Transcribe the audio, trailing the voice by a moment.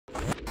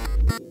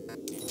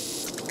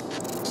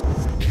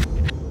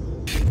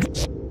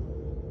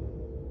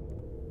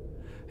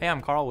Hey,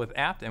 I'm Carl with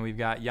Apt, and we've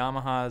got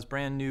Yamaha's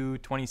brand new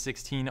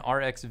 2016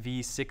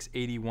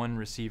 RX-V681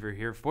 receiver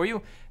here for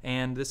you.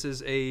 And this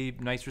is a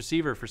nice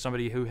receiver for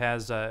somebody who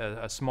has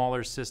a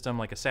smaller system,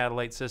 like a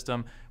satellite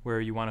system, where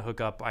you want to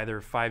hook up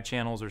either 5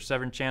 channels or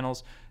 7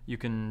 channels. You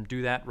can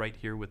do that right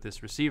here with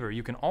this receiver.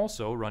 You can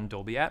also run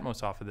Dolby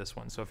Atmos off of this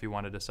one. So if you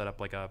wanted to set up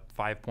like a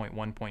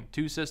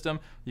 5.1.2 system,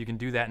 you can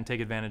do that and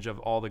take advantage of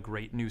all the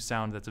great new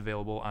sound that's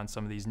available on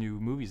some of these new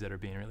movies that are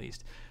being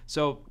released.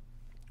 So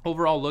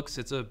overall looks,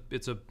 it's a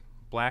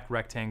black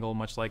rectangle,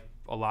 much like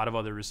a lot of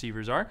other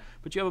receivers are,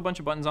 but you have a bunch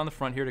of buttons on the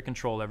front here to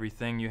control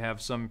everything. You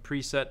have some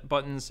preset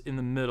buttons in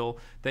the middle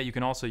that you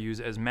can also use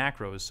as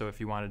macros. So if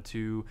you wanted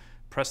to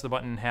press the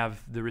button,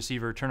 have the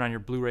receiver turn on your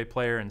Blu-ray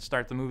player and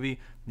start the movie,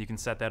 you can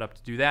set that up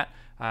to do that.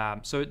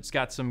 So it's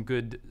got some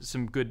good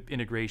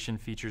integration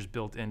features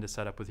built in to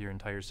set up with your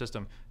entire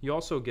system. You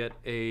also get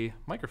a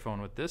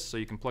microphone with this, so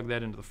you can plug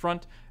that into the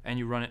front and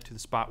you run it to the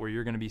spot where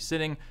you're going to be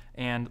sitting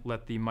and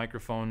let the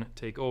microphone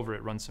take over.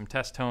 It runs some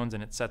test tones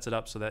and it sets it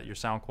up so that your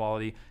sound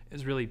quality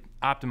is really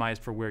optimized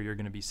for where you're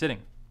going to be sitting.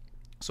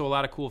 So a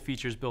lot of cool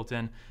features built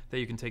in that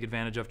you can take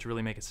advantage of to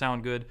really make it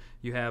sound good.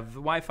 You have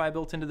Wi-Fi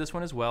built into this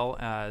one as well.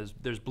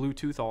 There's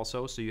Bluetooth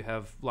also, so you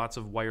have lots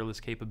of wireless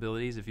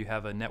capabilities. If you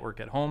have a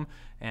network at home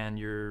and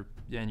your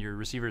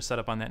receiver is set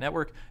up on that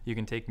network, you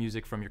can take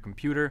music from your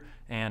computer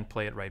and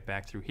play it right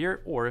back through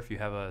here. Or if you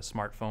have a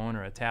smartphone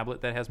or a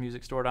tablet that has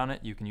music stored on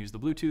it, you can use the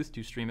Bluetooth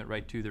to stream it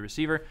right to the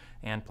receiver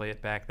and play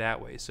it back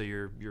that way. So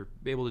you're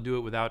able to do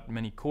it without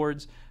many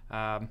cords.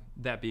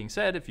 That being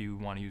said, if you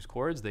want to use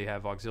cords, they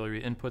have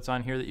auxiliary inputs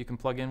on here that you can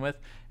plug in with,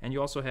 and you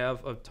also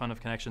have a ton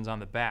of connections on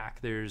the back.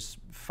 There's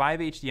 5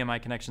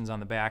 HDMI connections on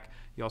the back.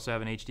 You also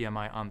have an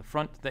HDMI on the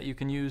front that you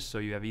can use, so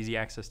you have easy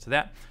access to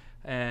that.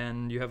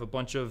 And you have a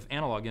bunch of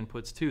analog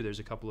inputs too. There's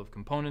a couple of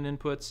component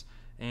inputs,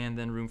 and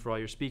then room for all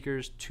your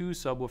speakers, 2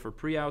 subwoofer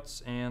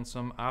pre-outs, and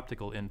some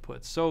optical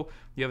inputs. So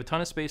you have a ton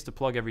of space to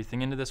plug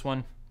everything into this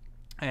one.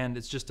 And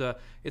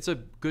it's a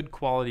good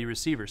quality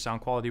receiver.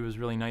 Sound quality was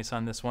really nice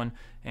on this one,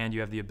 and you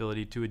have the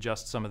ability to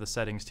adjust some of the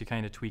settings to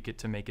kind of tweak it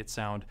to make it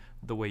sound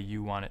the way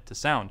you want it to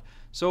sound.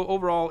 So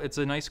overall, it's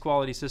a nice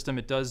quality system.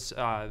 It does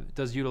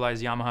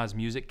utilize Yamaha's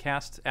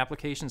MusicCast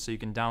application, so you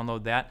can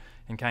download that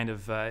and kind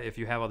of, if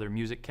you have other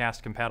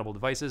MusicCast compatible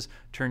devices,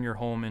 turn your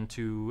home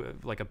into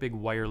like a big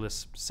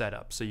wireless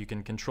setup, so you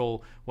can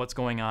control what's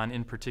going on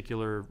in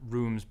particular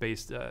rooms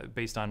based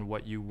on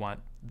what you want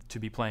to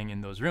be playing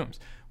in those rooms,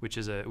 which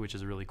is a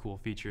really cool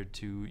feature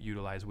to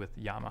utilize with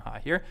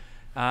Yamaha here.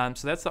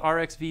 So that's the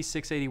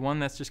RX-V681.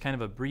 That's just kind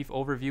of a brief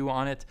overview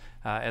on it.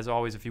 As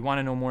always, if you want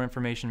to know more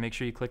information, make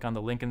sure you click on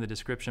the link in the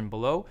description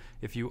below.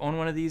 If you own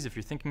one of these, if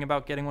you're thinking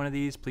about getting one of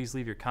these, please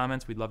leave your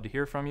comments. We'd love to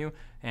hear from you,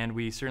 and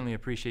we certainly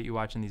appreciate you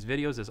watching these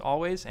videos as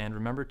always. And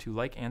remember to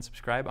like and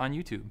subscribe on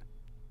YouTube.